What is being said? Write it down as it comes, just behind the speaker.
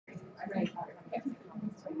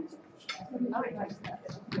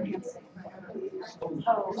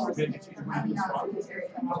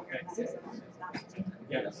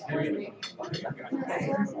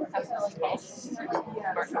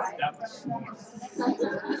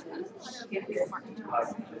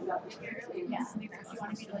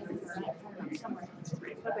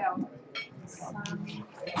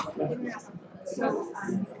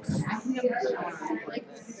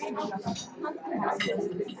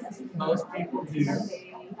Most people do.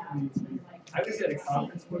 I was at a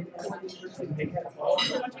conference where they had all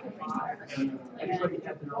and everybody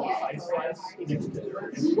had their own ice glass next to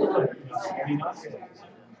their I mean, not good.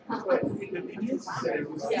 But the thing is that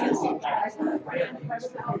it was so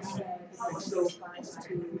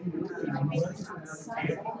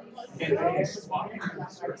and I swap and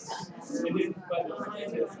then by the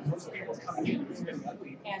time that most people coming in, it's been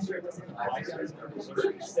ugly. And there was an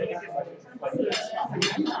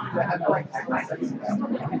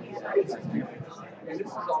and this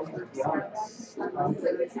is all your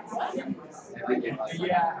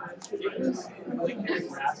yeah, it was like there's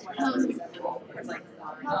grass.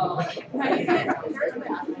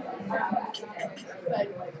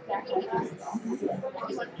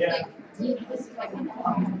 Yeah.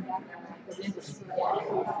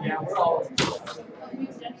 Yeah, we're all true.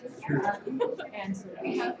 And so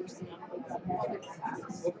we have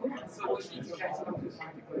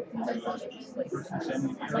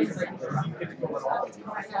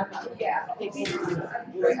yeah,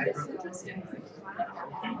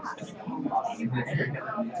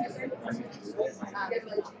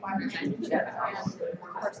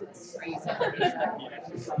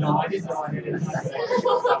 no, I didn't know. I didn't.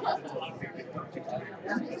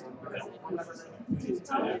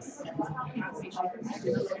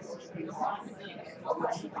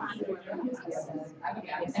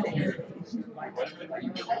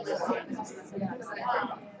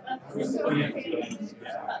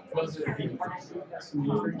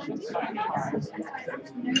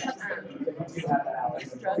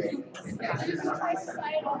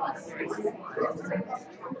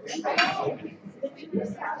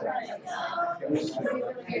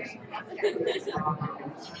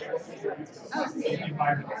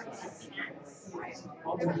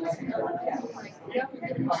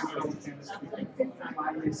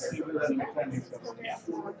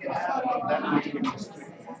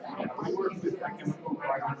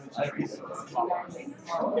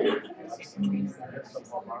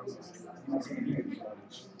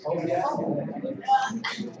 Oh yeah.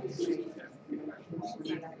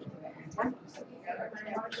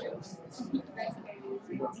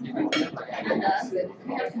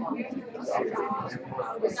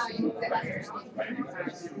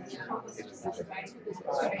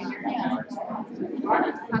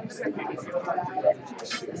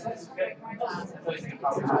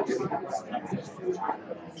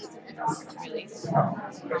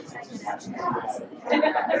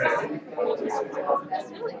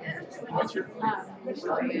 What's your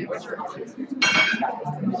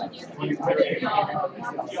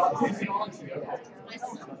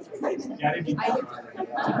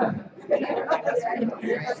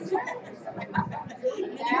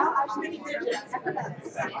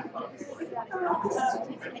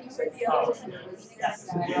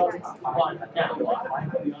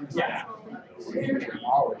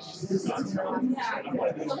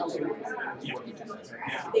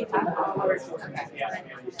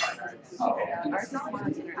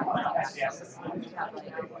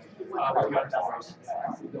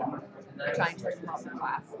trying to help the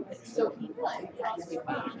class. So he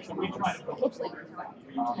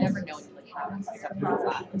never know when you look at stuff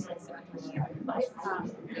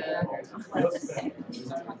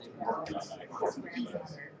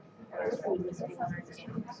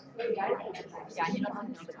yeah, you don't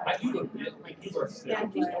know the I do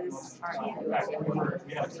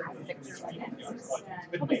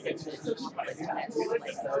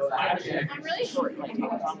I'm really short, like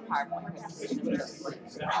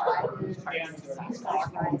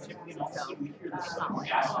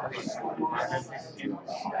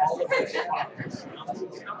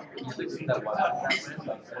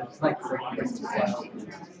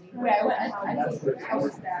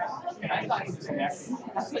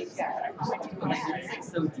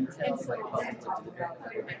so detailed,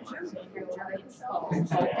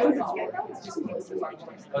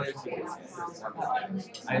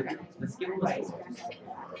 the skill was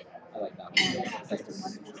I like that.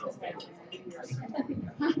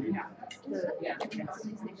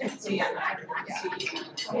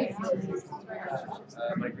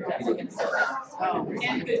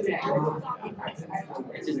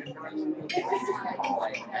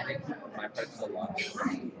 My personal launch.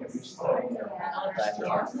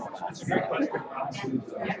 It's a great question.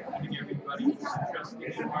 I think everybody is interested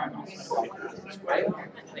in environmental science. I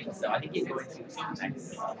don't think so. I think you go into some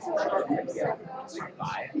next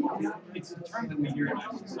five. It's a term that we hear in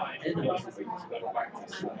our society.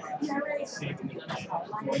 Safety,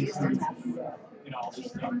 all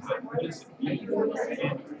this stuff. But what does it mean? And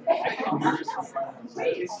I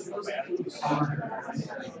think it's supposed to be smarter.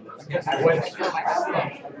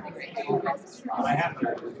 I have to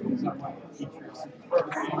teachers. But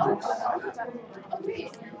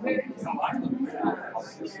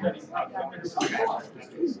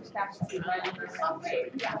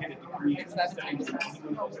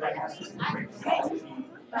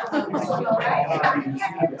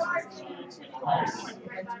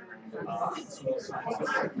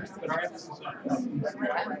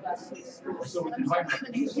our emphasis on so with environmental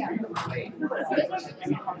Asian.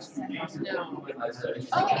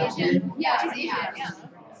 Yeah, yeah.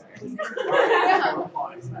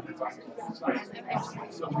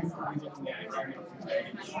 So we're looking at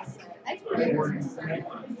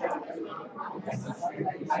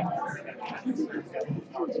environmental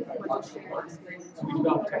we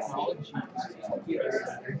develop technology.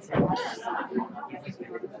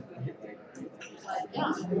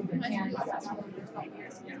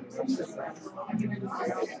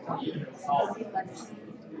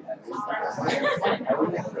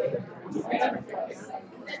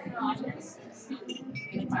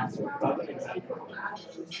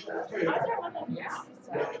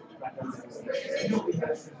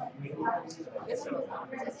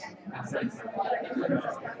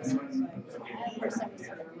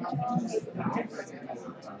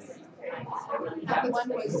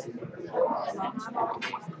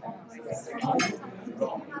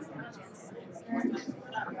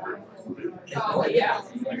 Oh yeah.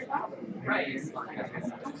 Right.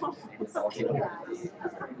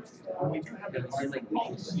 We do have a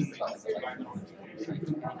policy environmental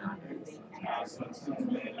education. So it's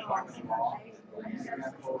environmental law.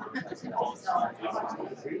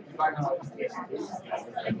 Environmental education.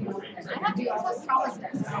 I have to use this college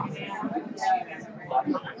desk.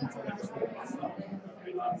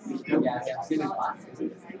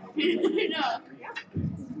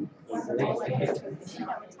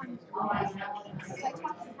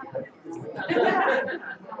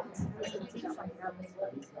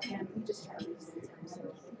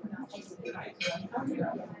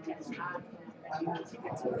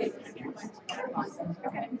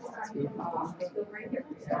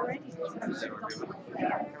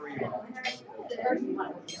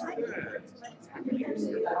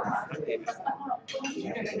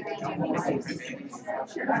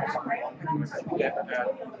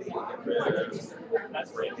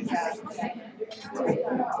 That's right.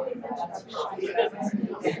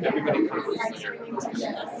 Everybody comes.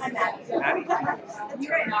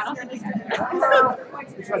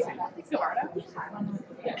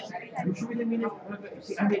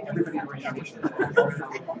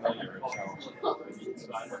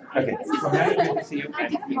 Okay, so Maddie, good to see you.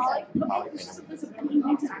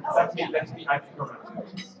 That's me. I can go around.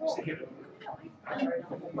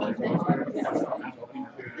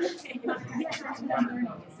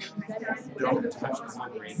 Don't touch my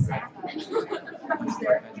brain.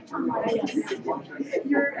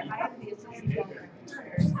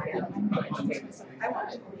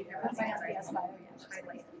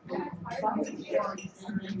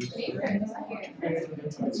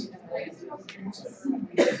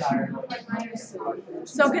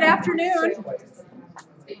 So good afternoon.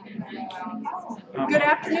 Good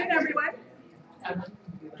afternoon, everyone.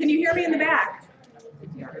 Can you hear me in the back?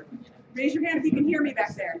 Raise your hand if you can hear me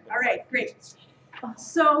back there. All right, great.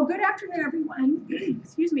 So good afternoon, everyone.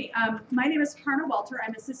 Excuse me. My name is Karna Walter.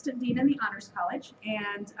 I'm Assistant Dean in the Honors College,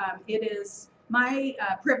 and it is my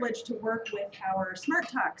privilege to work with our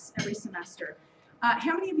SmartTalks every semester.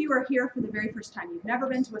 How many of you are here for the very first time? You've never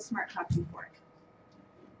been to a SmartTalk before?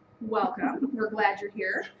 Welcome. We're glad you're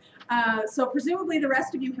here. So presumably the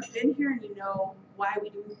rest of you have been here and you know why we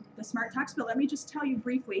do the SmartTalks, but let me just tell you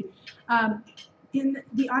briefly. In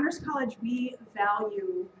the Honors College, we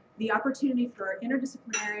value the opportunity for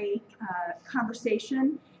interdisciplinary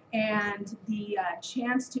conversation and the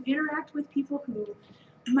chance to interact with people who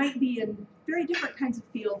might be in very different kinds of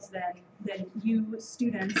fields than you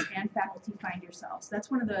students and faculty find yourselves.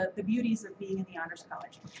 That's one of the beauties of being in the Honors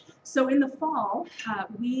College. So in the fall,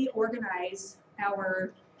 we organize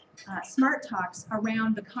our SmartTalks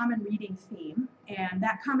around the Common Reading theme, and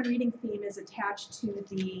that Common Reading theme is attached to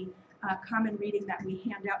the Common Reading that we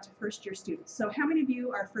hand out to first-year students. So how many of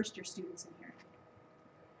you are first-year students in here?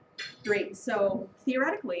 Great. So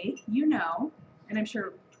theoretically, you know, and I'm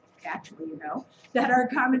sure actually you know, that our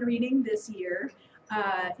common reading this year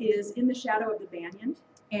is In the Shadow of the Banyan.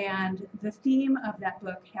 And the theme of that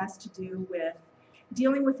book has to do with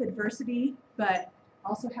dealing with adversity, but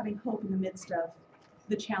also having hope in the midst of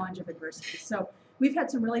the challenge of adversity. So we've had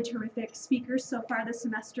some really terrific speakers so far this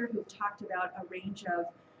semester who've talked about a range of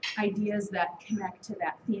ideas that connect to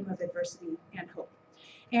that theme of adversity and hope.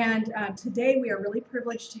 And today we are really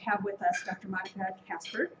privileged to have with us Dr. Monica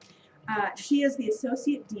Casper. She is the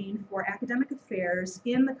Associate Dean for Academic Affairs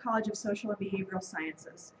in the College of Social and Behavioral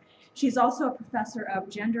Sciences. She's also a professor of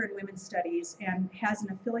Gender and Women's Studies and has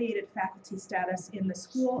an affiliated faculty status in the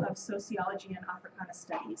School of Sociology and Africana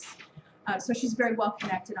Studies. So she's very well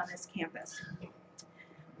connected on this campus.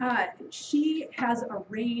 She has a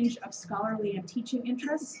range of scholarly and teaching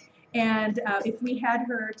interests, and if we had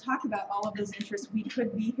her talk about all of those interests, we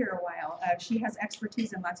could be here a while. She has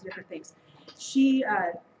expertise in lots of different things. She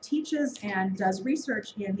teaches and does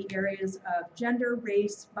research in the areas of gender,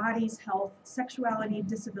 race, bodies, health, sexuality,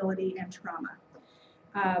 disability, and trauma,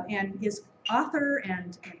 and is author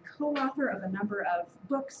and co-author of a number of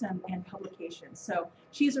books and publications. So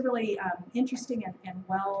she's a really interesting and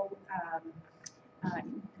well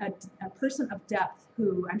a person of depth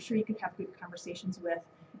who I'm sure you could have good conversations with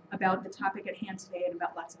about the topic at hand today and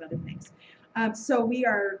about lots of other things. So we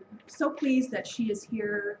are so pleased that she is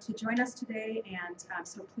here to join us today, and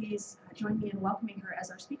so please join me in welcoming her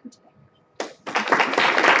as our speaker today. I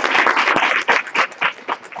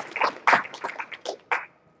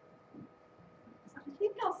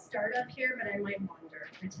think I'll start up here, but I might wander.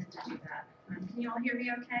 I tend to do that. Can you all hear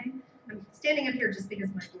me okay? I'm standing up here just because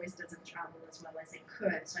my voice doesn't travel as well as it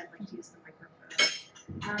could, so I'd like to use the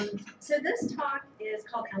microphone. So this talk is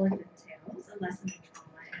called Elephant Tales, A Lesson in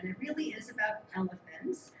Trauma, and it really is about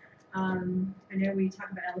elephants. I know we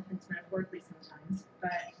talk about elephants metaphorically sometimes,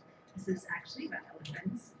 but this is actually about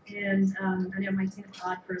elephants. And I know it might seem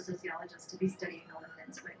odd for a sociologist to be studying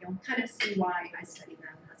elephants, but you'll kind of see why I study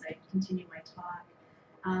them as I continue my talk.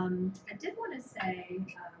 I did want to say a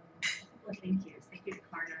couple of thank yous. Thank you to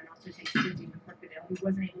Karna, and also thank you to Dean Monica, who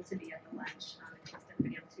wasn't able to be at the lunch and just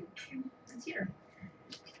didn't be able to. It's here.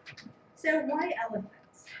 So why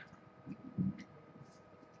elephants?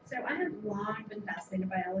 So I have long been fascinated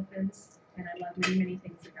by elephants, and I love many, many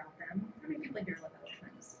things about them. How many people here love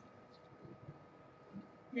elephants?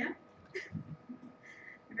 Yeah?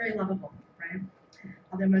 They're very lovable, right?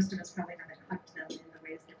 Although most of us probably haven't hugged them in the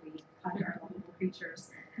ways that we hug our lovable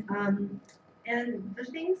creatures. And the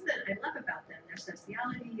things that I love about them, their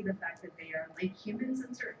sociality, the fact that they are like humans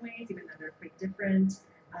in certain ways, even though they're quite different.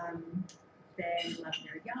 They love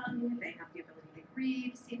their young, they have the ability to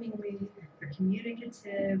grieve, seemingly, they're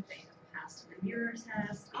communicative, they have passed the mirror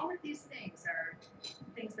test. All of these things are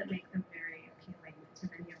things that make them very appealing to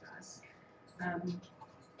many of us.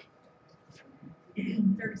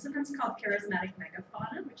 They're sometimes called charismatic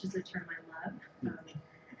megafauna, which is a term I love.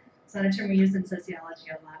 It's not a term we use in sociology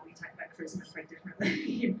a lot. We talk about charisma quite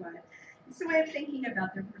differently, but it's a way of thinking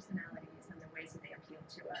about their personalities and the ways that they appeal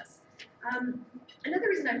to us. Another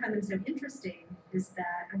reason I find them so interesting is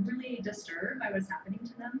that I'm really disturbed by what's happening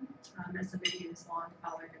to them. As somebody who's long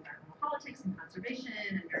followed environmental politics and conservation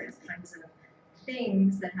and various kinds of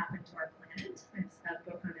things that happen to our planet. I have a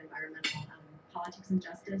book on environmental politics and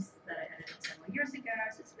justice that I edited several years ago,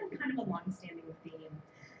 so it's been kind of a long-standing theme.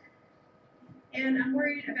 And I'm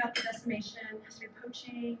worried about the decimation through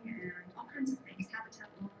poaching and all kinds of things, habitat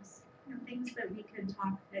loss, things that we could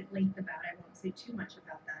talk at length about. I won't say too much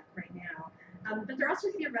about that right now. But they're also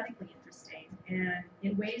theoretically interesting and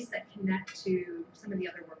in ways that connect to some of the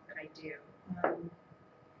other work that I do.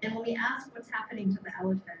 And when we ask what's happening to the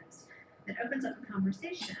elephants, it opens up a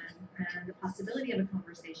conversation and the possibility of a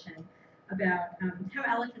conversation about how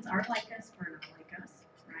elephants are like us or not like us,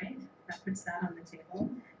 right? That puts that on the table.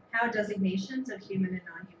 How designations of human and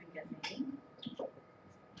non-human get made.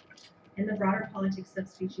 In the broader politics of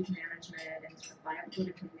species management and sort of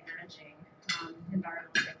biopolitically managing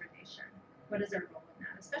environmental degradation. What is our role in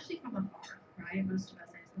that? Especially from afar, right? Most of us,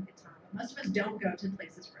 I just look at Tom, but most of us don't go to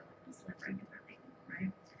places where elephants live regularly,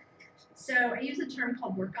 right? So I use a term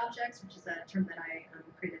called work objects, which is a term that I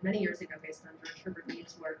created many years ago based on George Herbert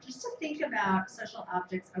Mead's work, just to think about social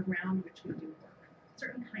objects around which we do work,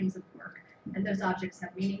 certain kinds of work. And those objects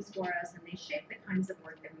have meanings for us, and they shape the kinds of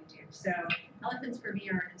work that we do. So elephants for me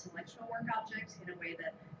are intellectual work objects in a way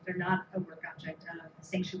that they're not a work object of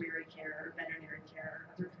sanctuary care or veterinary care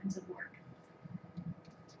or other kinds of work.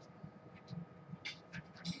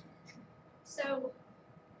 So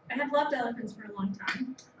I have loved elephants for a long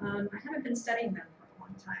time. I haven't been studying them for a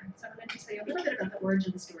long time. So I'm going to tell you a little bit about the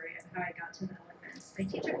origin story of how I got to the elephants. I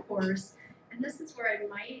teach a course, and and this is where I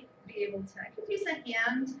might be able to, I could use a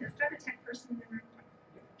hand. Is there a tech person in the room?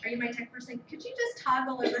 Are you my tech person? Could you just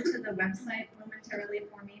toggle over to the website momentarily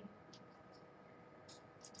for me?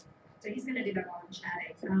 So he's going to do that while I'm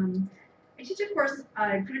chatting. I teach a course,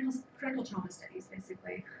 critical trauma studies,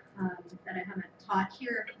 basically, that I haven't taught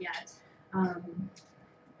here yet.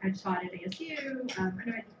 I taught at ASU.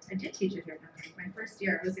 I did teach it here. My first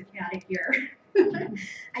year, it was a chaotic year.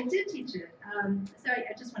 I did teach it. So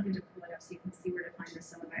I just wanted to pull it up so you can see where to find the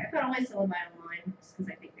syllabi. I put all my syllabi online just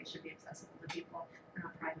because I think they should be accessible to people. They're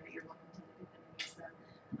not private. You're welcome to look at them and use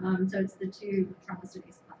them. So it's the two trauma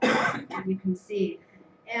studies platforms that you can see.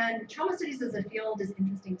 And trauma studies as a field is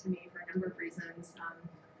interesting to me for a number of reasons.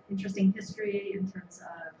 Interesting history in terms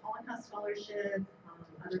of Holocaust scholarship,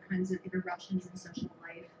 other kinds of interruptions in social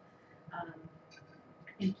life.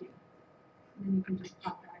 Thank you. And then you can just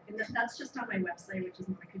pop back. And that's just on my website, which is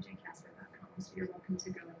monicajcasper.com. So you're welcome to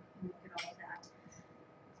go and look at all of that.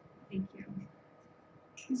 Thank you.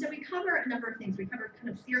 And so we cover a number of things. We cover kind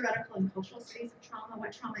of theoretical and cultural studies of trauma,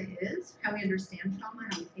 what trauma is, how we understand trauma,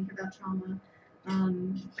 how we think about trauma,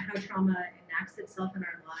 how trauma enacts itself in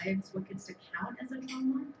our lives, what gets to count as a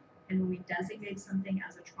trauma, and when we designate something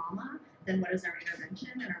as a trauma, then what is our intervention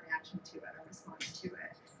and our reaction to it, our response to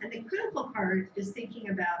it. And the critical part is thinking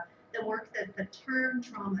about the work that the term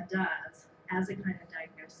trauma does as a kind of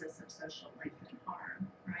diagnosis of social life and harm,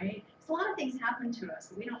 right? So a lot of things happen to us,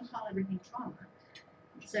 but we don't call everything trauma.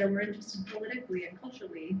 So we're interested politically and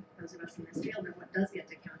culturally, those of us in this field, in what does get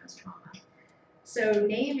to count as trauma. So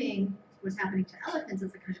naming what's happening to elephants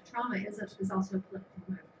as a kind of trauma is also a political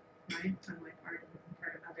move, right, on my part and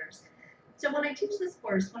part of others. So when I teach this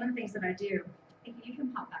course, one of the things that I do, you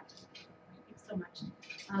can pop back to me, thanks so much,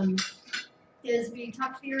 is we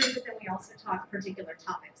talk theory, but then we also talk particular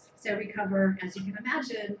topics. So we cover, as you can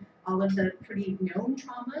imagine, all of the pretty known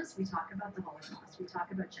traumas. We talk about the Holocaust, we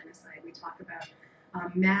talk about genocide, we talk about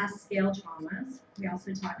mass scale traumas. We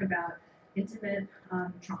also talk about intimate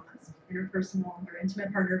traumas, interpersonal or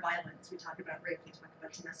intimate partner violence. We talk about rape, we talk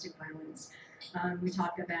about domestic violence. We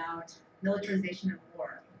talk about militarization of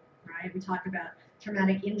war, right? We talk about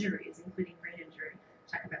traumatic injuries, including brain injury.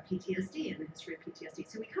 We talk about PTSD and the history of PTSD.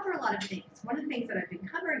 So we cover a lot of things. One of the things that I've been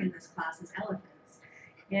covering in this class is elephants.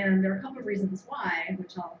 And there are a couple of reasons why,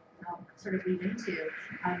 which I'll sort of lead into.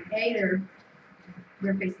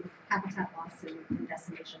 We're facing habitat loss and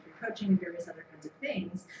decimation through poaching and various other kinds of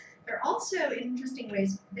things. They're also, in interesting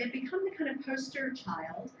ways, they've become the kind of poster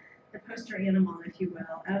child, the poster animal, if you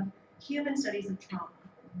will, of human studies of trauma.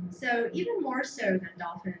 So even more so than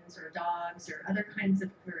dolphins or dogs or other kinds of,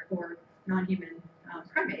 or non-human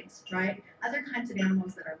primates, right? Other kinds of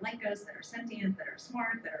animals that are like us, that are sentient, that are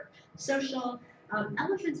smart, that are social.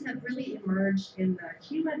 Elephants have really emerged in the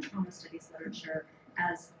human trauma studies literature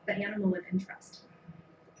as the animal of interest,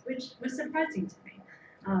 which was surprising to me.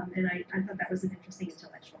 And I thought that was an interesting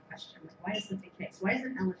intellectual question. Like, why is that the case? Why is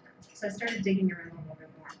it elephants? So I started digging around a little bit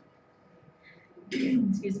more.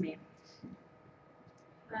 Excuse me.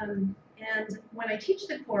 And when I teach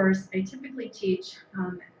the course, I typically teach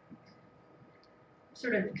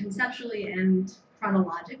sort of conceptually and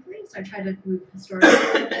chronologically. So I try to move historically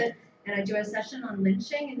a little bit. And I do a session on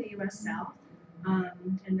lynching in the US South.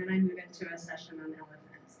 And then I move into a session on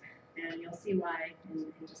elephants. And you'll see why in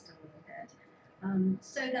just a little bit.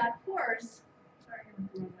 So that course, sorry, I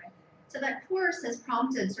went the wrong way. So that course has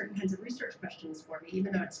prompted certain kinds of research questions for me,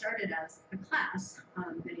 even though it started as a class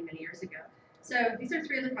many, many years ago. So these are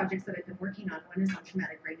three of the projects that I've been working on. One is on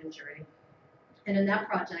traumatic brain injury. And in that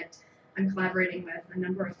project, I'm collaborating with a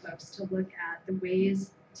number of folks to look at the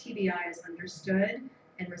ways TBI is understood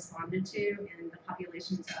and responded to in the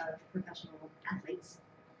populations of professional athletes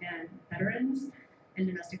and veterans and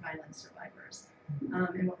domestic violence survivors.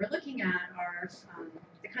 And what we're looking at are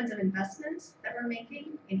the kinds of investments that we're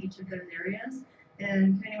making in each of those areas.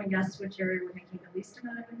 And can anyone guess which area we're making the least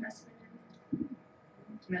amount of investment in?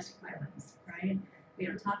 Domestic violence, right? We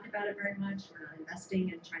don't talk about it very much. We're not investing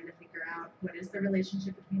in trying to figure out what is the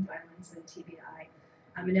relationship between violence and TBI.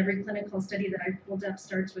 And every clinical study that I pulled up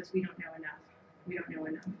starts with, we don't know enough. We don't know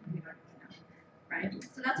enough. We don't know enough, right?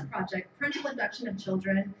 So that's a project. Parental abduction of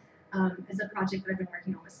children is a project that I've been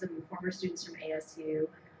working on with some former students from ASU.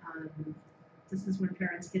 This is when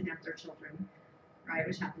parents kidnap their children, right,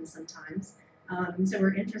 which happens sometimes. So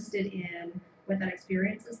we're interested in what that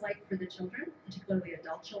experience is like for the children, particularly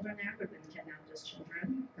adult children now who have been kidnapped as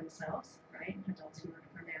children themselves, right? Adults who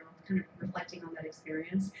are now kind of reflecting on that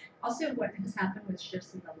experience. Also, what has happened with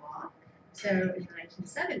shifts in the law. So in the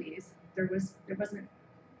 1970s, there wasn't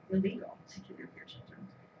illegal to kidnap your children,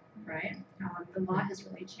 right? The law has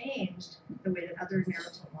really changed the way that other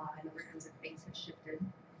marital law and other kinds of things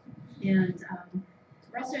And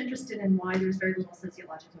we're also interested in why there's very little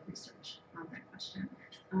sociological research on that question.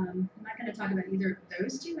 I'm not going to talk about either of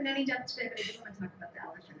those two in any depth today, but I do want to talk about the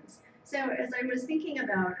elephants. So as I was thinking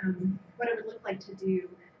about what it would look like to do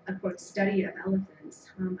a quote study of elephants,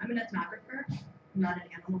 I'm an ethnographer. I'm not an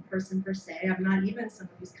animal person per se. I'm not even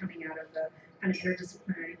someone who's coming out of the kind of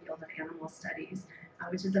interdisciplinary field of animal studies,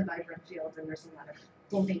 which is a vibrant field, and there's a lot of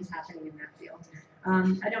cool things happening in that field.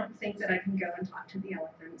 I don't think that I can go and talk to the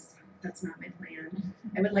elephants. That's not my plan.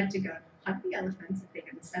 I would like to go talk to the elephants. If they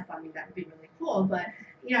didn't step on me, that would be really cool. But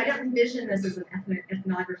you know, I don't envision this as an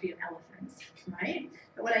ethnography of elephants, right?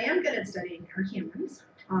 But what I am good at studying are humans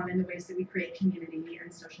and the ways that we create community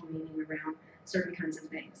and social meaning around certain kinds of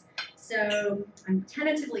things. So I'm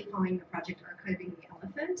tentatively calling the project Archiving the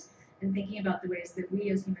Elephant and thinking about the ways that we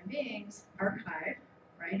as human beings archive,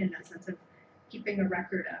 right, in that sense of keeping a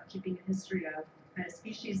record of, keeping a history of a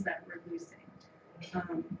species that we're losing.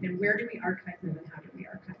 And where do we archive them and how do we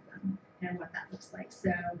archive them and what that looks like.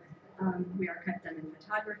 So we archive them in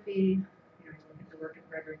photography. You know, I look at the work of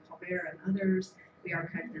Gregory Colbert and others. We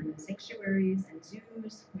archive them in sanctuaries and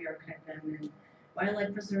zoos. We archive them in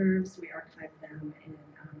wildlife preserves. We archive them in,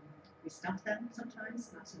 we stuff them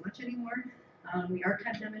sometimes, not so much anymore. We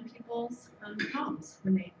archive them in people's homes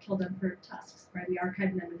when they kill them for tusks, right? We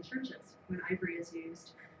archive them in churches when ivory is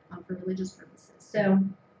used for religious purposes. So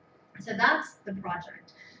that's the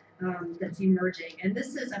project that's emerging. And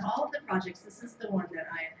this is, of all of the projects, this is the one that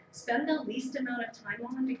I spend the least amount of time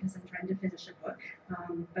on because I'm trying to finish a book,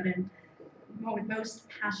 but I'm most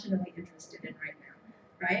passionately interested in right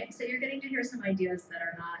now, right? So you're getting to hear some ideas that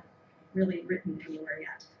are not really written anywhere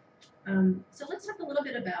yet. So let's talk a little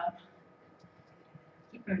bit about,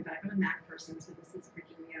 keep going back, I'm a Mac person, so this is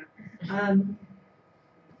freaking me out.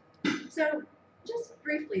 So just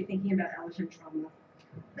briefly thinking about elephant trauma.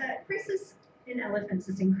 The crisis in elephants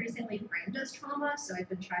is increasingly framed as trauma, so I've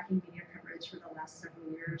been tracking media coverage for the last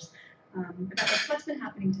several years about what's been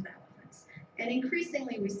happening to the elephants. And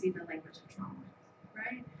increasingly we see the language of trauma,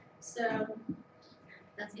 right? So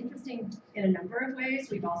that's interesting in a number of ways.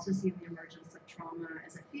 We've also seen the emergence of trauma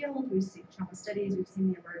as a field. We've seen trauma studies. We've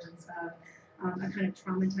seen the emergence of a kind of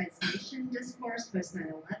traumatized nation discourse post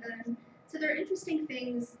 9/11. So there are interesting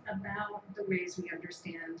things about the ways we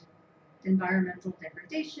understand environmental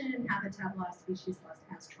degradation, habitat loss, species loss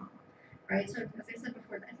as trauma, right? So as I said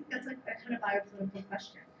before, I think that's like a kind of biopolitical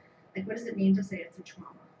question. Like, what does it mean to say it's a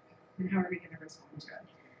trauma? And how are we going to respond to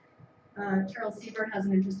it? Charles Siebert has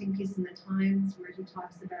an interesting piece in the Times where he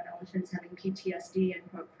talks about elephants having PTSD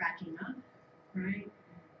and, quote, cracking up, right?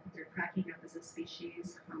 They're cracking up as a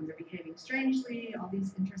species, they're behaving strangely, all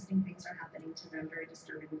these interesting things are happening to them, very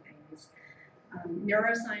disturbing things.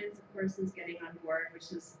 Neuroscience, of course, is getting on board,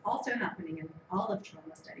 which is also happening in all of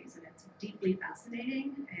trauma studies, and it's deeply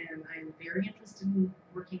fascinating, and I'm very interested in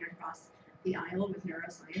working across the aisle with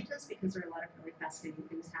neuroscientists because there are a lot of really fascinating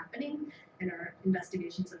things happening in our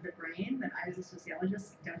investigations of the brain that I, as a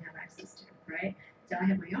sociologist, don't have access to, right? So I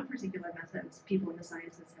have my own particular methods, people in the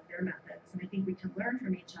sciences have their methods, and I think we can learn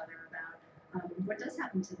from each other about what does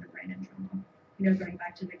happen to the brain in trauma. You know, going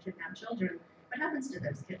back to the kidnapped children, what happens to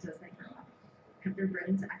those kids as they grow up? Have their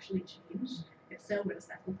brains actually changed? If so, what does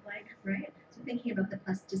that look like, right? So thinking about the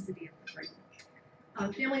plasticity of the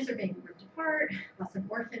brain. Families are being ripped apart, lots of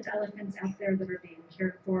orphaned elephants out there that are being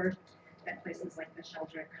cared for at places like the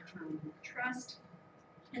Sheldrick Trust.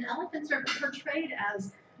 And elephants are portrayed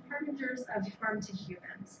as harbingers of harm to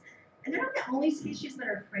humans. And they're not the only species that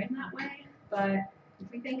are framed that way, but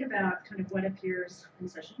if we think about kind of what appears in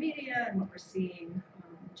social media and what we're seeing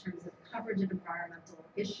in terms of coverage of environmental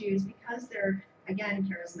issues, because they're, again,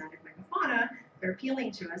 charismatic megafauna, they're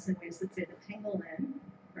appealing to us in ways that say the pangolin,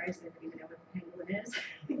 right, so they don't even know what the pangolin is,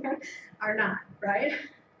 are not, right?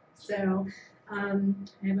 So I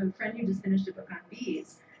have a friend who just finished a book on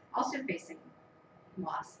bees, also facing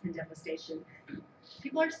loss and devastation.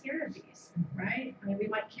 People are scared of bees, right? I mean, we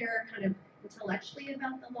might care kind of intellectually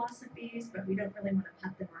about the loss of bees, but we don't really want to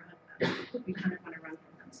pet them or hug them. We kind of want to run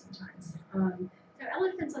from them sometimes. So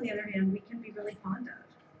elephants, on the other hand, we can be really fond of,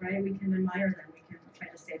 right? We can admire them. We can try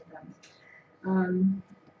to save them.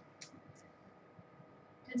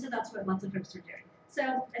 And so that's what lots of folks are doing.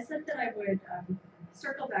 So I said that I would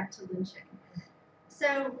circle back to lynching. So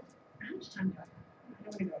how much time do I have? I don't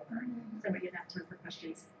want to go over. So we have time for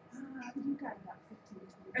questions. You got about 15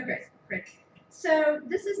 minutes. Okay, great. So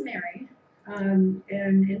this is Mary. And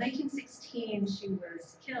in 1916, she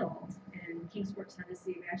was killed in Kingsport,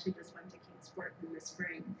 Tennessee. We actually just went to Kingsport in the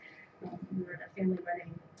spring. We were at a family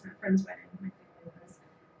wedding, a friend's wedding, my family was,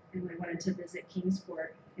 and we wanted to visit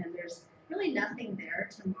Kingsport. And there's really nothing there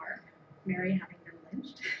to mark Mary having been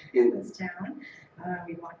lynched. in this town.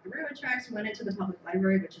 We walked the railroad tracks, went into the public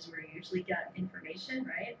library, which is where you usually get information,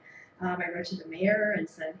 right? I wrote to the mayor and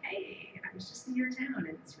said, hey, I was just in your town,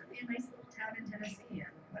 and it's really a nice little town in Tennessee, and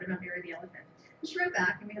what about Mary the Elephant? And she wrote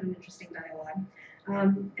back, and we had an interesting dialogue.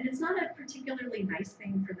 And it's not a particularly nice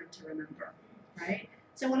thing for them to remember, right?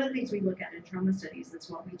 So one of the things we look at in trauma studies is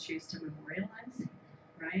what we choose to memorialize,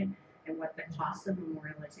 right? And what the costs of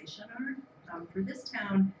memorialization are. For this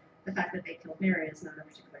town, the fact that they killed Mary is not a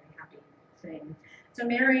particularly happy thing. So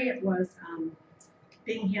Mary was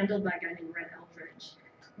being handled by a guy named Red Eldridge,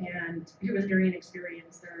 and he was very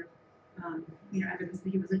inexperienced. There, evidence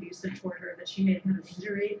that he was abusive toward her, that she may have had an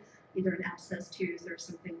injury, either an abscess tooth or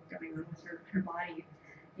something going on with her body.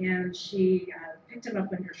 And she picked him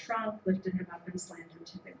up in her trunk, lifted him up, and slammed him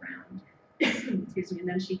to the ground. Excuse me, and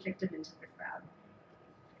then she kicked him into the crowd.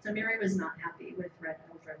 So Mary was not happy with Red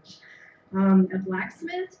Eldridge. A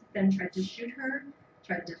blacksmith then tried to shoot her,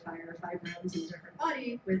 tried to fire 5 rounds into her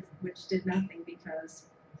body, which did nothing because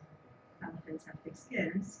elephants have thick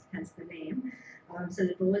skins, hence the name. So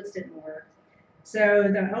the bullets didn't work. So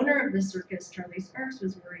the owner of the circus, Charlie Sparks,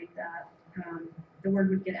 was worried that the word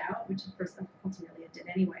would get out, which of course ultimately it did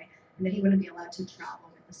anyway, and that he wouldn't be allowed to travel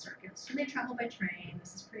with the circus. So they traveled by train.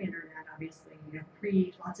 This is pre-internet, obviously,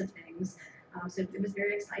 pre lots of things. So it was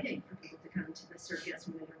very exciting for people to come to the circus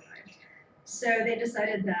when it arrived. So they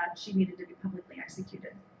decided that she needed to be publicly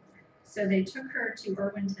executed. So they took her to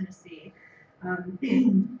Irwin, Tennessee,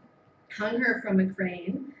 hung her from a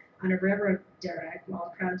crane on a railroad derrick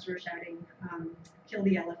while crowds were shouting, kill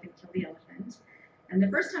the elephant, kill the elephant. And the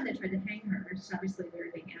first time they tried to hang her, which is obviously a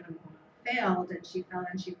very big animal, failed, and she fell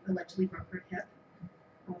and she allegedly broke her hip.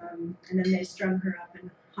 And then they strung her up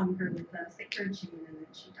and hung her with a thicker chain, and then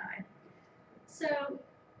she died. So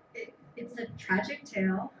it's a tragic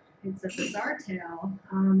tale. It's a bizarre tale,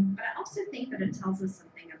 but I also think that it tells us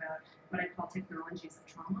something about what I call technologies of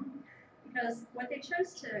trauma, because what they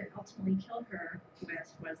chose to ultimately kill her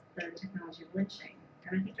with was the technology of lynching,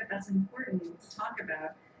 and I think that that's important to talk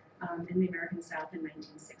about in the American South in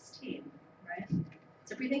 1916, right?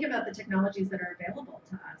 So if we think about the technologies that are available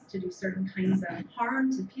to us to do certain kinds of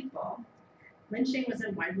harm to people, lynching was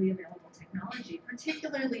a widely available technology,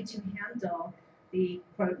 particularly to handle the,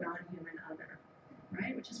 quote, non-human other,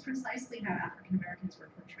 right? Which is precisely how African Americans were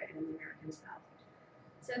portrayed in the American South.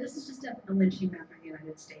 So this is just a lynching map of the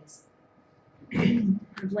United States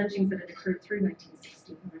of lynchings that had occurred through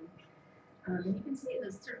 1961. And you can see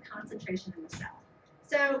this sort of concentration in the South.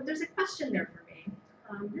 So there's a question there for me.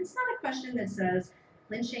 It's not a question that says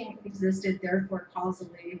lynching existed, therefore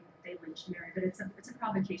causally they lynched Mary, but it's a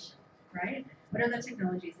provocation, right? What are the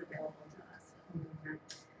technologies available to us? And we're going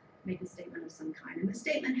to make a statement of some kind. And the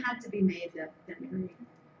statement had to be made that Mary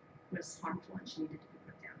was harmful and she needed to be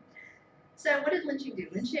put down. So what did lynching do?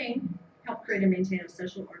 Lynching helped create and maintain a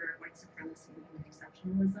social order of white supremacy and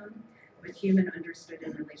exceptionalism, with human understood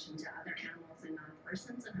in relation to other animals and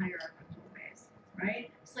non-persons in hierarchical ways,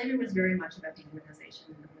 right? Slavery was very much about dehumanization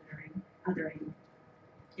and othering.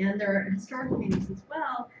 And there are historical meanings as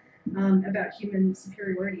well about human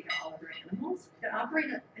superiority to all other animals that operate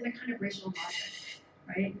in a kind of racial logic,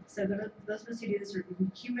 right? So those of us who do this sort of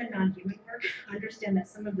human, non-human work understand that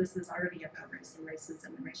some of this is already about race and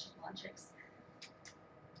racism and racial logics.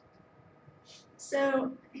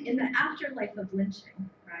 So in the afterlife of lynching,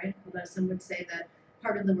 right, although some would say that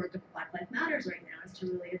part of the work of Black Lives Matters right now is to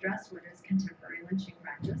really address what is contemporary lynching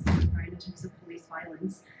practice, right, in terms of police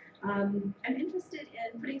violence, I'm interested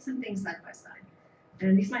in putting some things side by side.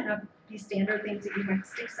 And these might not be standard things that you might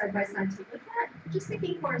stick side by side to look at. Just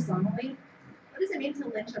thinking horizontally, what does it mean to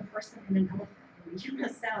lynch a person and an elephant in the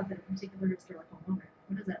US South at a particular historical moment?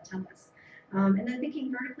 What does that tell us? And then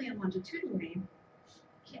thinking vertically and longitudinally,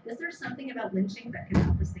 is there something about lynching that can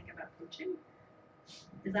help us think about poaching?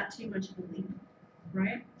 Is that too much of a leap,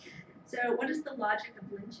 right? So what is the logic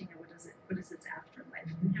of lynching, and what is its afterlife?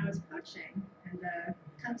 And how is poaching and the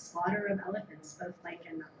kind of slaughter of elephants both like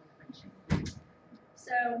and not like lynching?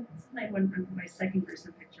 So this is my second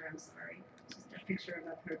gruesome picture, I'm sorry. It's just a picture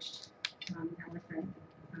of a poached elephant.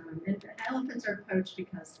 And elephants are poached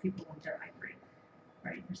because people want their ivory,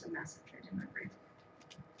 right? There's a massive trade in ivory.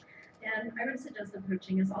 And I would suggest that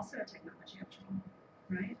poaching is also a technology of trauma,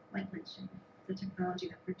 right? Like lynching, the technology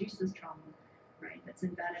that produces trauma, right? That's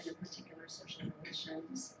embedded in particular social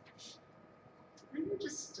relations. And then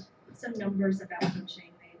just some numbers about poaching.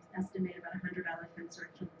 They estimate about 100 elephants are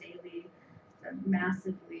killed daily. It's a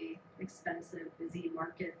massively expensive, busy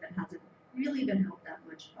market that hasn't really been helped that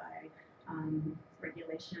much by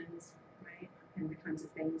regulations, right? And the kinds of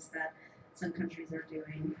things that some countries are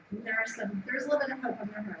doing. And there's a little bit of hope on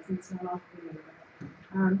the horizon. It's not all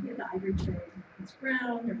The ivory trade has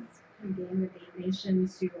grown. There's kind of game with 8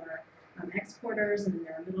 nations who are exporters, and then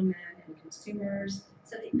there are middlemen and consumers.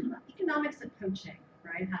 So the economics of poaching,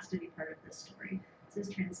 right, has to be part of this story. This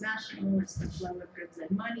is transnational. It's the flow of goods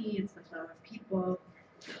and money. It's the flow of people.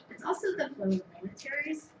 It's also the flow of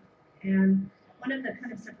militaries. And one of the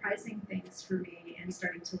kind of surprising things for me in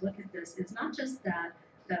starting to look at this is not just that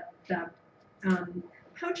the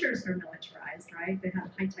poachers are militarized, right? They have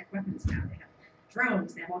high-tech weapons now. They have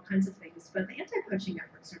drones. They have all kinds of things. But the anti-poaching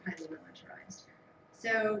efforts are highly militarized.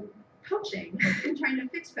 So poaching and trying to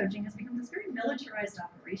fix poaching has become this very militarized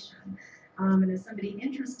operation. And as somebody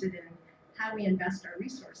interested in how we invest our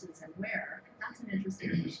resources and where, that's an interesting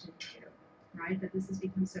question too, right? That this has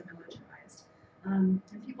become so militarized. And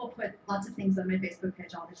people put lots of things on my Facebook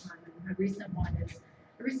page all the time. And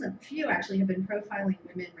a recent few actually have been profiling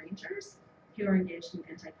women rangers who are engaged in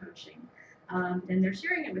anti-poaching. And they're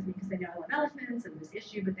sharing it with me because they know I love elephants and this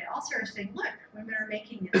issue, but they also are saying, look, women are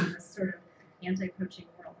making it in this sort of anti-poaching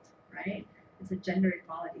world, right? It's a gender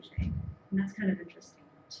equality thing. And that's kind of interesting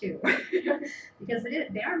too, because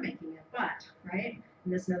they are making it, but, right,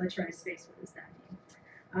 in this militarized space, what does that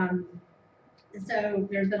mean? So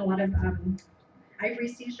there's been a lot of ivory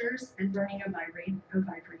seizures and burning of ivory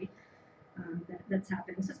that's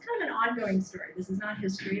happening. So it's kind of an ongoing story. This is not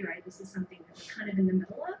history, right? This is something that we're kind of in the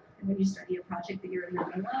middle of. And when you study a project that you're in the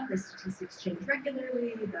middle of, the statistics change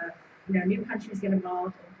regularly. New countries get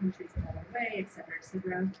involved, old countries get out of the way, et cetera, et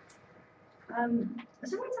cetera. So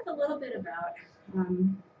I want to talk a little bit about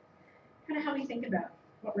kind of how we think about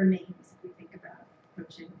what remains if we think about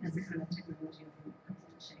poaching as a kind of technology of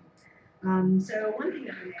poaching. So one thing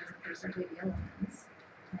that remains, of course, are baby elephants,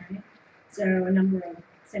 right? So a number of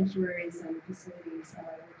sanctuaries and facilities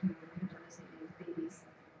are working with rehabilitating babies.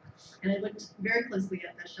 And I looked very closely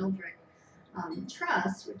at the Sheldrick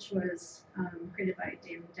Trust, which was created by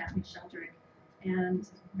Daphne Sheldrick. And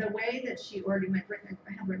the way that she organized,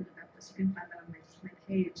 I have written about this, you can find that on my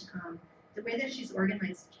page. The way that she's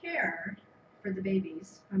organized care for the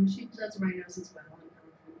babies, she does rhinos as well and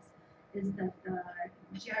elephants, is that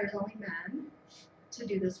she hires only men to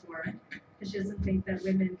do this work because she doesn't think that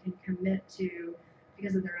women can commit to,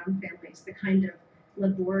 because of their own families, the kind of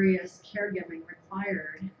laborious caregiving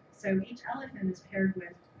required. So each elephant is paired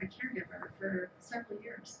with a caregiver for several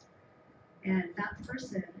years. And that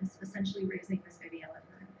person is essentially raising this baby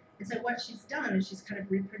elephant. And so what she's done is she's kind of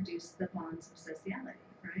reproduced the bonds of sociality,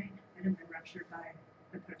 right? That have been ruptured by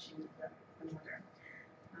the poaching of the mother,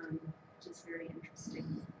 which is very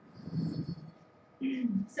interesting.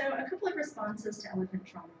 So a couple of responses to elephant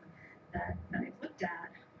trauma that I've looked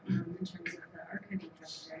at in terms of the archiving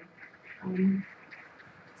trust day.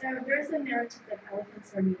 So there's a narrative that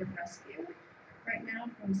elephants are in need of rescue right now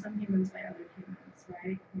from some humans by other humans,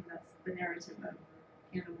 right? I mean, that's the narrative of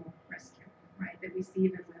animal rescue, right? That we see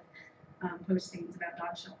even with postings about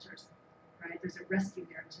dog shelters, right? There's a rescue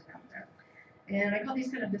narrative out there. And I call these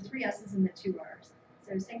kind of the 3 S's and the 2 R's.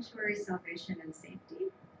 So sanctuary, salvation, and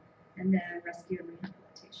safety, and then rescue and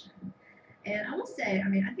rehabilitation. And I will say, I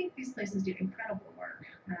mean, I think these places do incredible work.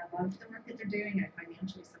 And I love the work that they're doing. I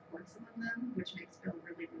financially support some of them, which makes Bill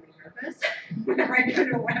really, really nervous whenever I go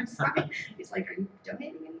to a website. He's like, are you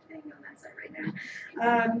donating anything on that site right now?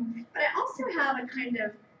 But I also have a kind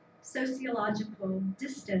of sociological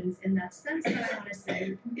distance in that sense that I want to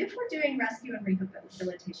say, if we're doing rescue and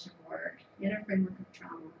rehabilitation work in a framework of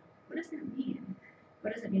trauma, what does that mean?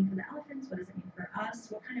 What does it mean for the elephants? What does it mean for us?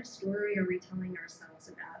 What kind of story are we telling ourselves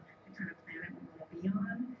about the kind of planet we want to be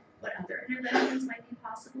on? What other interventions might be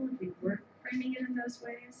possible if we were framing it in those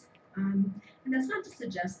ways? And that's not to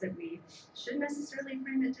suggest that we should necessarily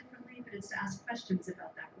frame it differently, but it's to ask questions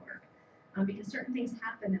about that work. Because certain things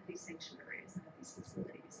happen at these sanctuaries and at these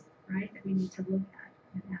facilities, right, that we need to look at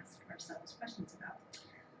and ask ourselves questions about.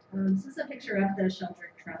 So this is a picture of the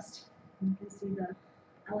Sheldrick Trust. You can see the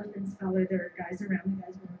elephants follow their guys around. The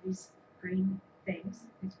guys wear these green things,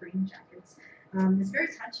 these green jackets. It's very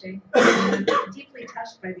touching. I'm deeply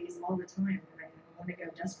touched by these all the time, and I want to go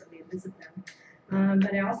desperately and visit them.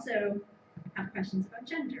 But I also have questions about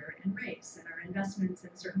gender and race and our investments in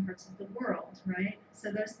certain parts of the world, right?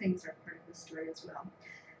 So those things are part of the story as well.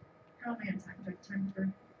 How am I on time? Do I have time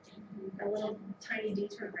for a little tiny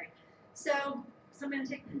detour? Right. So I'm going to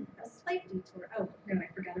take a slight detour. Oh, no, I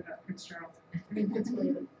forgot about Prince Charles. Prince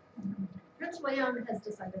William. Prince William has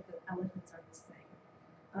decided that elephants are his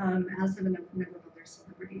thing, as have a number of other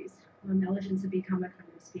celebrities. Elephants have become a kind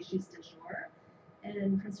of species du jour.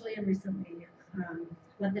 And Prince William recently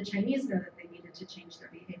let the Chinese know that they needed to change their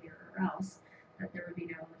behavior or else, that there would be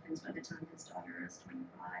no elephants by the time his daughter is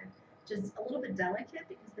 25. which is a little bit delicate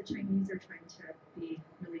because the Chinese are trying to be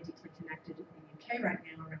really deeply connected to the UK right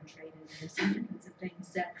now around trade and various other kinds of things.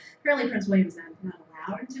 So apparently Prince William's not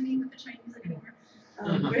allowed to meet with the Chinese anymore,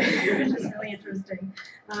 which is really interesting.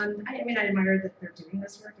 I mean, I admire that they're doing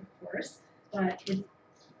this work, of course, but it's,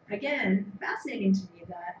 again, fascinating to me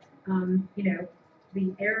that, you know,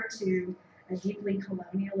 the heir to a deeply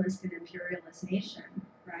colonialist and imperialist nation,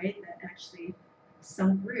 right, that actually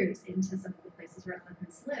sunk roots into some of the places where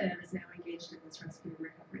elephants live is now engaged in this rescue and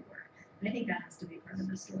recovery work. And I think that has to be part of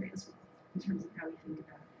the story as well, in terms of how we think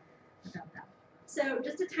about that. So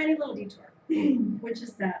just a tiny little detour, which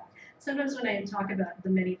is that sometimes when I talk about the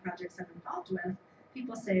many projects I'm involved with,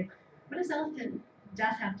 people say, what does elephant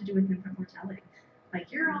death have to do with infant mortality?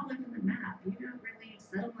 Like, you're all over the map. You don't really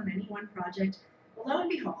settle on any one project. Well, lo and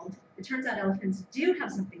behold, it turns out elephants do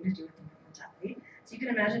have something to do with infant mortality. So you can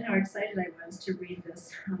imagine how excited I was to read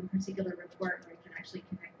this particular report where you can actually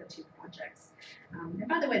connect the two projects. And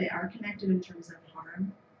by the way, they are connected in terms of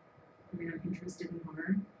harm. I mean, I'm interested in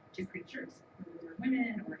harm to creatures, whether they're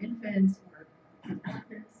women or infants or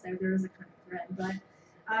elephants. So there is a kind of thread.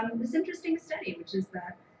 But this interesting study, which is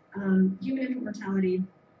that human infant mortality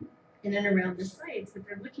in and around the sites that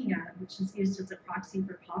they're looking at, which is used as a proxy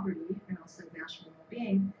for poverty and also national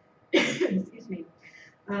well-being, excuse me,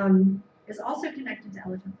 is also connected to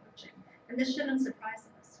elephant poaching. And this shouldn't surprise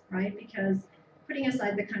us, right? Because putting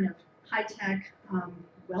aside the kind of high-tech,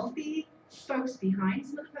 wealthy folks behind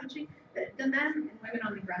some of the poaching, the men and women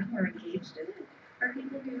on the ground who are engaged in it are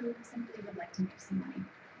people who simply would like to make some money,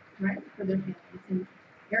 right, for their families in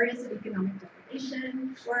areas of economic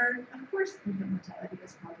deprivation, where, of course, infant mortality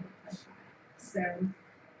is probably quite high. So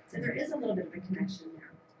there is a little bit of a connection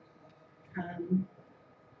there.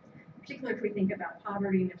 Particularly if we think about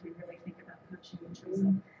poverty and if we really think about poaching in terms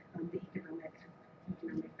of the economic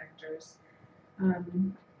vectors.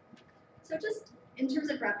 So just in terms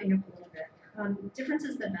of wrapping up a little bit,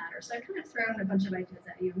 differences that matter. So I've kind of thrown a bunch of ideas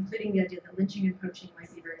at you, including the idea that lynching and poaching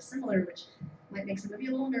might be very similar, which might make some of you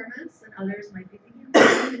a little nervous, and others might be thinking, oh,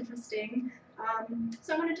 this is interesting.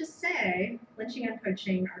 So I want to just say, lynching and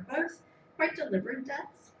poaching are both quite deliberate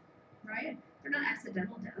deaths, right? They're not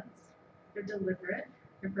accidental deaths. They're deliberate.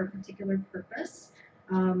 They're for a particular purpose.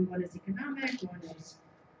 One is economic, one is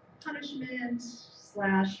punishment /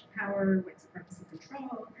 power, white supremacy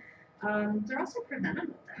control. They're also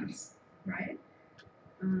preventable deaths, right?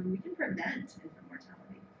 We can prevent infant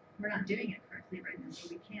mortality. We're not doing it correctly right now,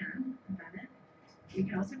 but we can prevent it. We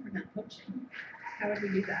can also prevent poaching. How would we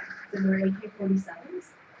do that? Is it more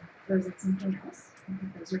AK-47s, or is it something else? I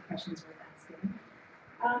think those are questions worth asking.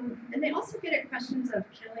 And they also get at questions of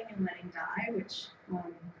killing and letting die, which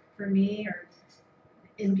for me are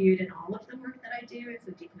imbued in all of the work that I do. It's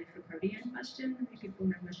a deeply Foucauldian question. I think people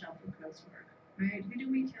know Michel Foucault's work, right? Who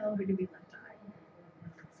do we kill? Who do we let die?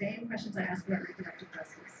 Same questions I ask about reproductive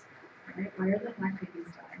justice, right? Why are the black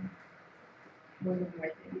babies dying more than the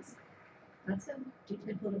white babies? That's a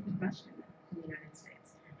deeply political question in the United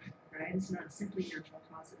States, right? It's not simply natural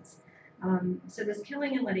causes. So this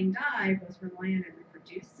killing and letting die both rely on and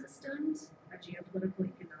reproduce systems of geopolitical,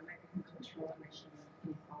 economic, and cultural and racial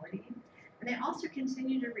inequality. And they also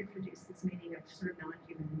continue to reproduce this meaning of sort of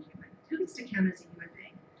non-human and human. Who gets to count as a human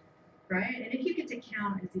being, right? And if you get to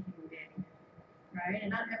count as a human being, right? And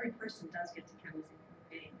not every person does get to count as a human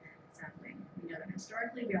being, sadly. We know that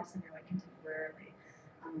historically, we also know it contemporarily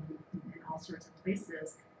in all sorts of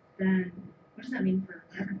places. Then what does that mean for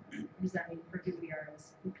everyone? What does that mean for who we are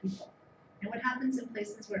as people? And what happens in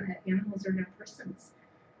places where animals are now persons?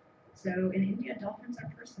 So in India, dolphins are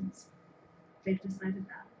persons. They've decided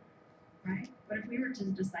that, right? What if we were to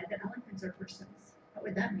decide that elephants are persons? What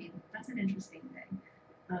would that mean? That's an interesting thing.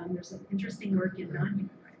 There's some interesting work in non-human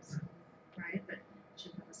rights, right? That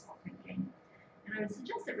should have us all thinking. And I would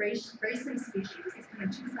suggest that race and species, as kind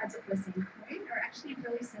of two sides of the same coin, are actually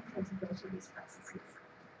really central to both of these processes.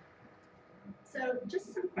 So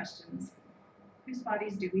just some questions. Whose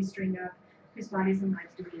bodies do we string up? Whose bodies and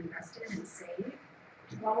lives do we invest in and save?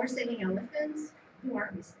 While we're saving elephants, who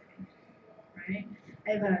aren't we saving, right?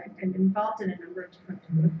 I'm involved in a number of different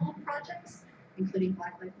political projects, including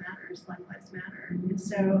Black Lives Matter. And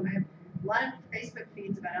so I have a lot of Facebook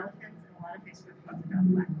feeds about elephants and a lot of Facebook feeds about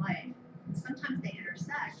Black life. And sometimes they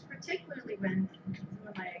intersect, particularly when some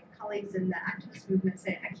of my colleagues in the activist movement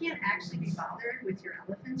say, I can't actually be bothered with your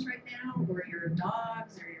elephants right now, or your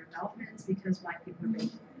dogs, or your dolphins, because Black people are making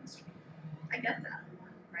them in the street. I get that,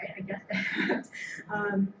 right? I get that.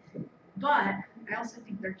 But I also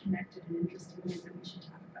think they're connected in interesting ways that we should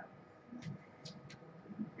talk about.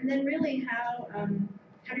 And then really how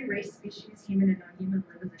do race, species, human and non-human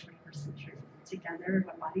live in the 21st century? together?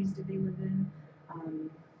 What bodies do they live in?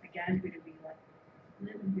 Again, who do we let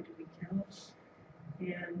live and who do we kill?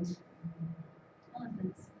 And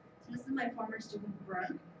elephants. So this is my former student,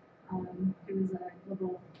 Brooke, who was a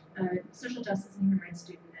global social justice and human rights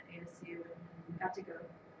student at ASU, and got to go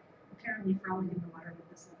apparently frolic in the water with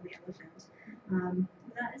this lovely elephant.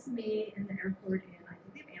 That is me in the airport in, I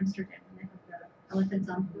believe, Amsterdam, and they have the Elephants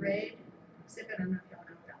on Parade exhibit. I don't know if y'all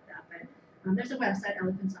know about that, but there's a website,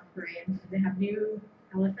 Elephants on Parade. They have new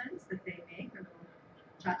elephants that they make, or little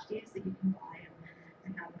tchotchkes that you can buy,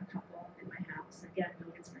 and I have a couple in my house. Again,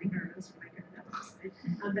 Bill gets very nervous when I go to that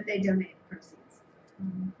website, but they donate proceeds.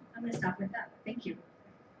 I'm going to stop with that. Thank you.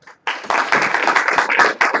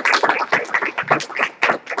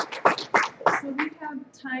 So we have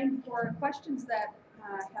time for questions that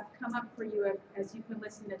have come up for you as you've been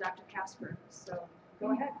listening to Dr. Casper. So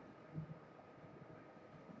go ahead.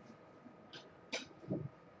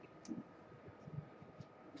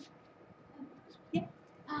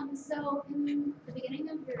 So in the beginning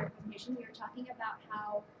of your presentation, you were talking about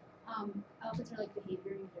how elephants are like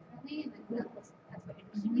behaving differently, and then that's what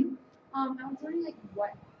interested you. I was wondering like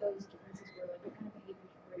what those differences were, like what kind of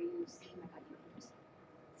behaviors were you seeing about humans?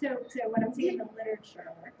 So what I'm seeing in the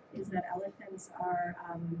literature is that elephants are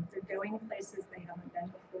they're going places they haven't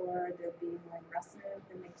been before. They're being more aggressive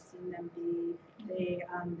than they've seen them be.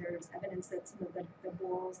 There's evidence that some of the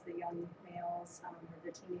bulls, the young males, or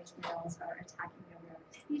the teenage males, are attacking younger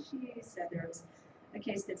species. So there's a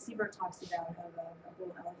case that Siebert talks about of a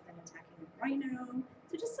bull elephant attacking a rhino.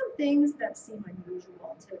 So just some things that seem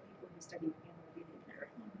unusual to people who study animal behavior.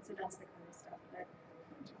 So that's the kind of stuff that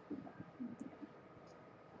I'm talking about.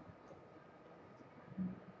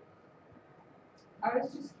 I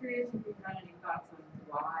was just curious if you had any thoughts on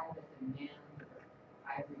why the demand for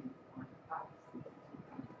ivory on fox.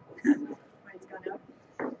 Mine's gone up.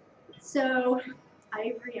 So,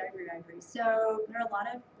 ivory. So, there are a lot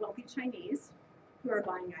of wealthy Chinese who are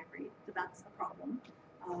buying ivory, so that's a problem.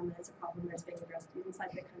 It's a problem that's being addressed inside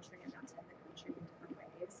the country and outside the country in different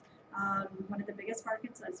ways. One of the biggest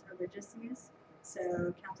markets is religious use,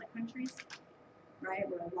 so Catholic countries, right,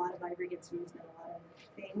 where a lot of ivory gets used in a lot of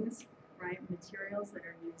things, right, materials that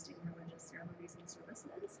are used in religious ceremonies and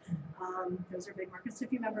services. Those are big markets. So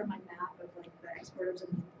if you remember my map of like the exporters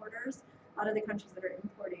and the importers, a lot of the countries that are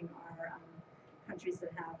importing are countries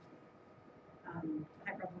that have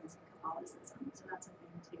high prevalence of Catholicism. So that's a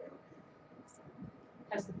thing too. So,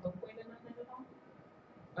 Has the Pope weighed in on that at all?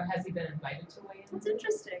 Or has he been invited to weigh in? that's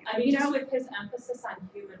interesting. I mean, just with his emphasis on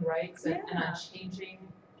human rights and on Yeah. changing,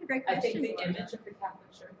 That's a great I question. think, the image of the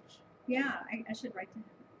Catholic Church. Yeah, I should write to him.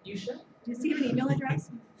 You should. Does he have an email address?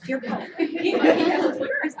 Dear Pope. He has a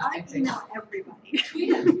Twitter Because account, I I think. email everybody.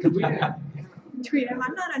 Tweet him. Tweet him.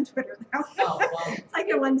 I'm not on Twitter though. Oh, well. It's like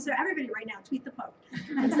the one, so everybody right now, tweet the Pope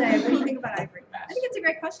and say, what do you think about ivory? I think it's a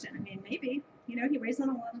great question. I mean, maybe, he weighs in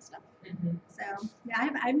on a lot of stuff. Mhm. So, yeah,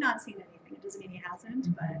 I've not seen anything. It doesn't mean he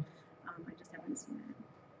hasn't, but I just haven't seen it.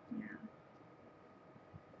 Yeah.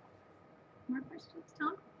 More questions,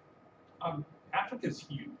 Tom? Africa's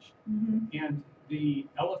huge, Mm-hmm. and the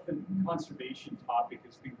elephant conservation topic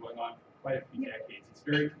has been going on for quite a few decades. It's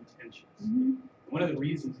very contentious. Mm-hmm. One of the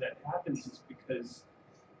reasons that happens is because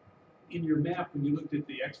in your map, when you looked at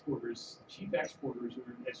the exporters, chief exporters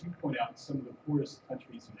are, as you point out, some of the poorest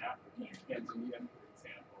countries in Africa, Tanzania, for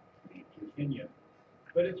example, and Kenya.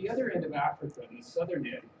 But at the other end of Africa, in the southern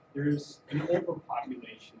end, there's an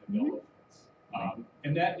overpopulation of elephants.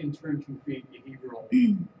 And that in turn can create behavioral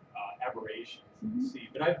aberrations in the sea.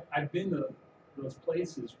 But I've been to those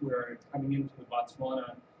places where coming into the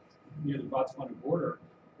Botswana, near the Botswana border,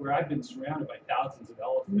 where I've been surrounded by thousands of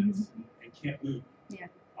elephants and can't move. Yeah.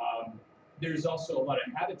 There's also a lot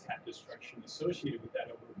of habitat destruction associated with that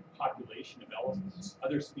overpopulation of elephants,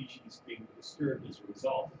 other species being disturbed as a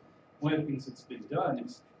result. One of the things that's been done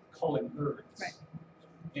is culling herds. Right.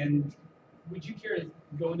 And would you care to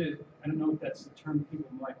go into, I don't know if that's the term people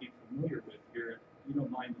might be familiar with here, if you don't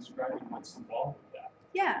mind describing what's involved with that.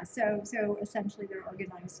 Yeah, so essentially they're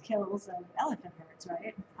organized kills of elephant herds,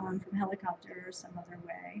 right? From helicopter or some other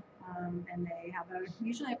way. And they have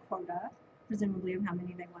usually a quota, presumably, of how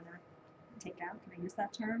many they want to take out. Can I use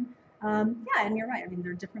that term? Yeah, and you're right. I mean,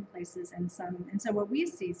 there are different places and so what we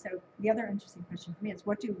see, so the other interesting question for me is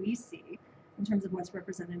what do we see in terms of what's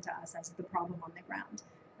represented to us as the problem on the ground,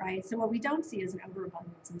 right? So what we don't see is an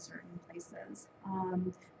overabundance in certain places.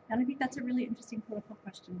 And I think that's a really interesting political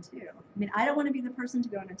question too. I mean, I don't want to be the person to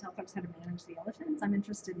go in and tell folks how to manage the elephants. I'm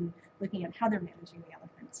interested in looking at how they're managing the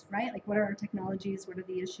elephants, right? Like what are our technologies? What are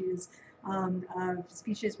the issues of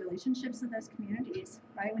species relationships in those communities,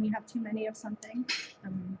 right? When you have too many of something,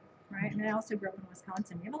 right? And I also grew up in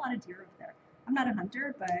Wisconsin. We have a lot of deer up there. I'm not a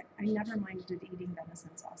hunter, but I never minded eating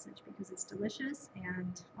venison sausage because it's delicious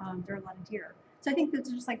and there are a lot of deer. So I think that's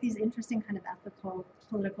just like these interesting kind of ethical,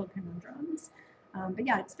 political conundrums. But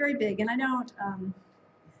yeah, it's very big. And I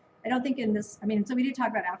don't think in this, I mean, so we do talk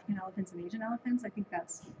about African elephants and Asian elephants. I think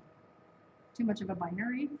that's too much of a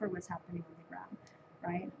binary for what's happening on the ground,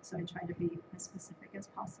 right? So I try to be as specific as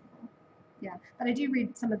possible. Yeah, but I do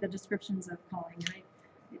read some of the descriptions of culling,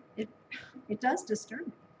 and it does disturb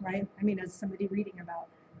me, right? I mean, as somebody reading about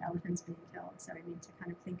elephants being killed, so I need to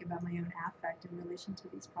kind of think about my own affect in relation to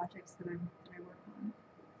these projects that I work on.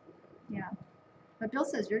 Yeah. But Bill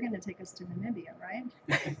says you're going to take us to Namibia, right?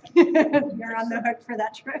 You're on the hook for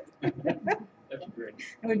that trip. That'd be great.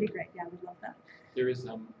 It would be great. Yeah, we'd love that. There is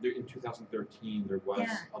in 2013 there was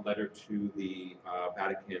a letter to the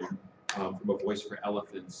Vatican from a Voice for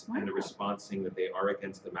Elephants and a response saying that they are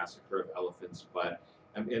against the massacre of elephants, but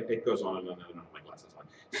it goes on and on and on. My glasses on.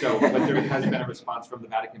 So, but there has been a response from the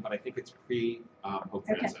Vatican, but I think it's pre-Pope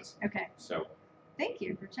Francis. Okay. So. Thank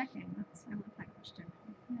you for checking. I love that question.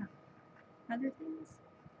 Yeah. Other things?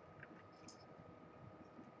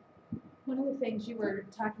 One of the things you were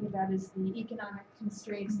talking about is the economic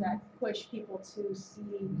constraints that push people to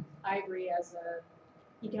see ivory as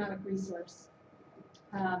a economic resource.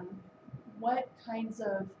 What kinds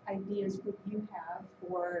of ideas would you have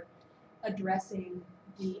for addressing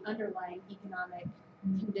the underlying economic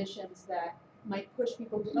conditions that might push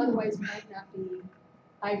people who otherwise might not be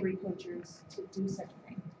ivory poachers to do such a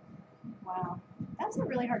thing? Wow, that's a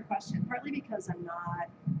really hard question. Partly because I'm not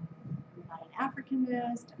an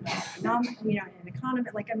Africanist, I'm not an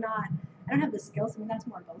economist. Like I don't have the skills. I mean, that's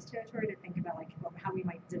more Bill's territory to think about, like how we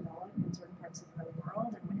might develop in certain parts of the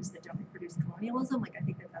world and what is the don't reproduce colonialism. Like I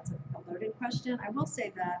think that's a loaded question. I will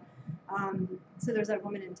say that. So there's a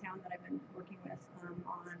woman in town that I've been working with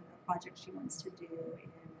on a project she wants to do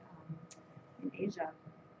in Asia,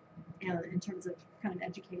 in terms of kind of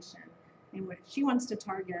education, and what she wants to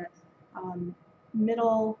target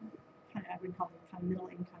middle, kind of I would call them kind of middle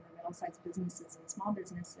income or middle-sized businesses and small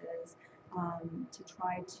businesses, to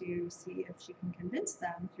try to see if she can convince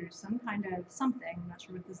them through some kind of something, I'm not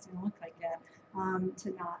sure what this is going to look like yet, to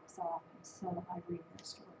not sell ivory in their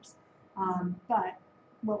stores. But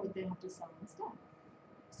what would they have to sell instead?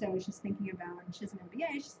 So she's thinking about, and she has an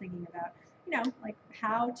MBA, she's thinking about, like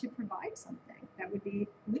how to provide something that would be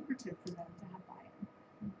lucrative for them to have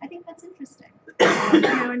buy-in. I think that's interesting.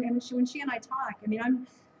 And when she and I talk, I mean,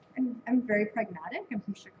 I'm very pragmatic. I'm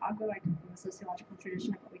from Chicago. I come from a sociological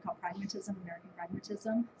tradition of what we call pragmatism, American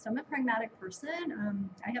pragmatism. So I'm a pragmatic person.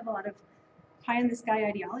 I have a lot of pie-in-the-sky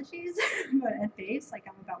ideologies, but at base, like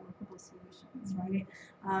I'm about workable solutions, right?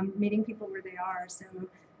 Meeting people where they are. So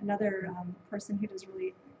another person who does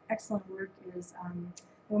really excellent work is a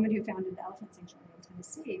woman who founded the Elephant Sanctuary in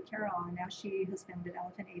Tennessee, Carol, and now she has founded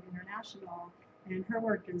Elephant Aid International. And her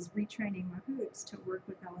work is retraining mahouts to work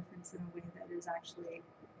with elephants in a way that is actually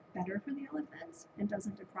better for the elephants and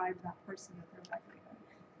doesn't deprive that person of their livelihood.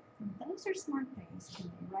 Those are smart things to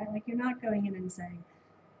me, right? Like you're not going in and saying,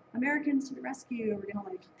 Americans to the rescue, we're gonna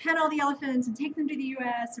like pet all the elephants and take them to the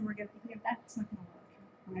US and we're gonna, that's not gonna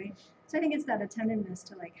work, right? So I think it's that attentiveness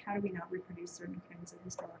to like, how do we not reproduce certain kinds of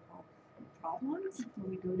historical problems when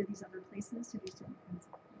we go to these other places to do certain kinds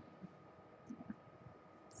of things. Yeah.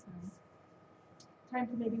 So. Time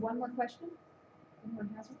for maybe one more question? Anyone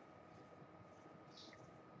has one?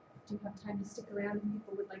 Do you have time to stick around if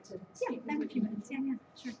people would like to speak? Yeah, I have a few minutes. Yeah,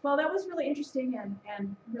 sure. Well, that was really interesting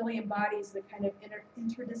and really embodies the kind of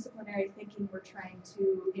interdisciplinary thinking we're trying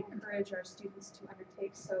to encourage our students to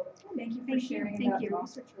undertake. So thank you for sharing about your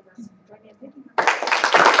research with us. Join me in thanking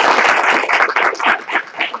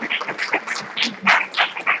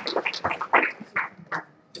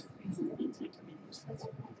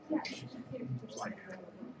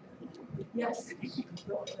Yes.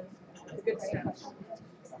 Good stuff.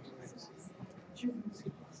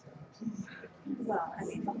 Well, I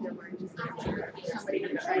mean, there were just somebody who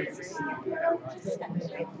tried to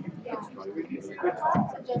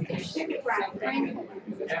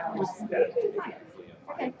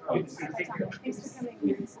Okay. Thanks for coming.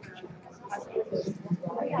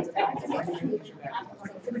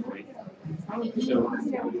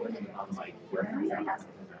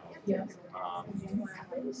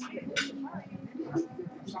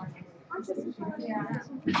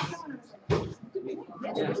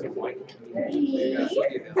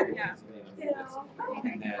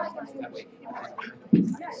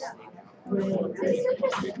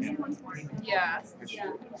 Yeah.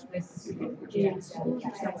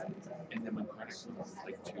 And then when credit was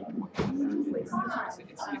like 2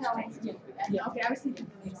 Yeah, okay, I was thinking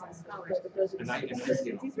scholars, but those are. And I These see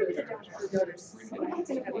it. are the donors.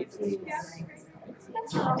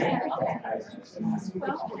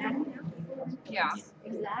 Yeah.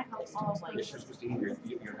 Exactly. It's just supposed to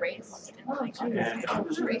be your Race and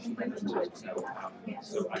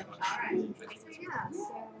so I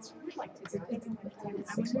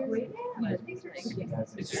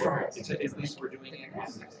it's at least we're doing it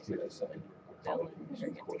on next year, so.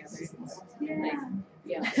 Yeah.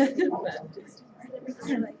 Yeah.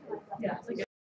 Yeah.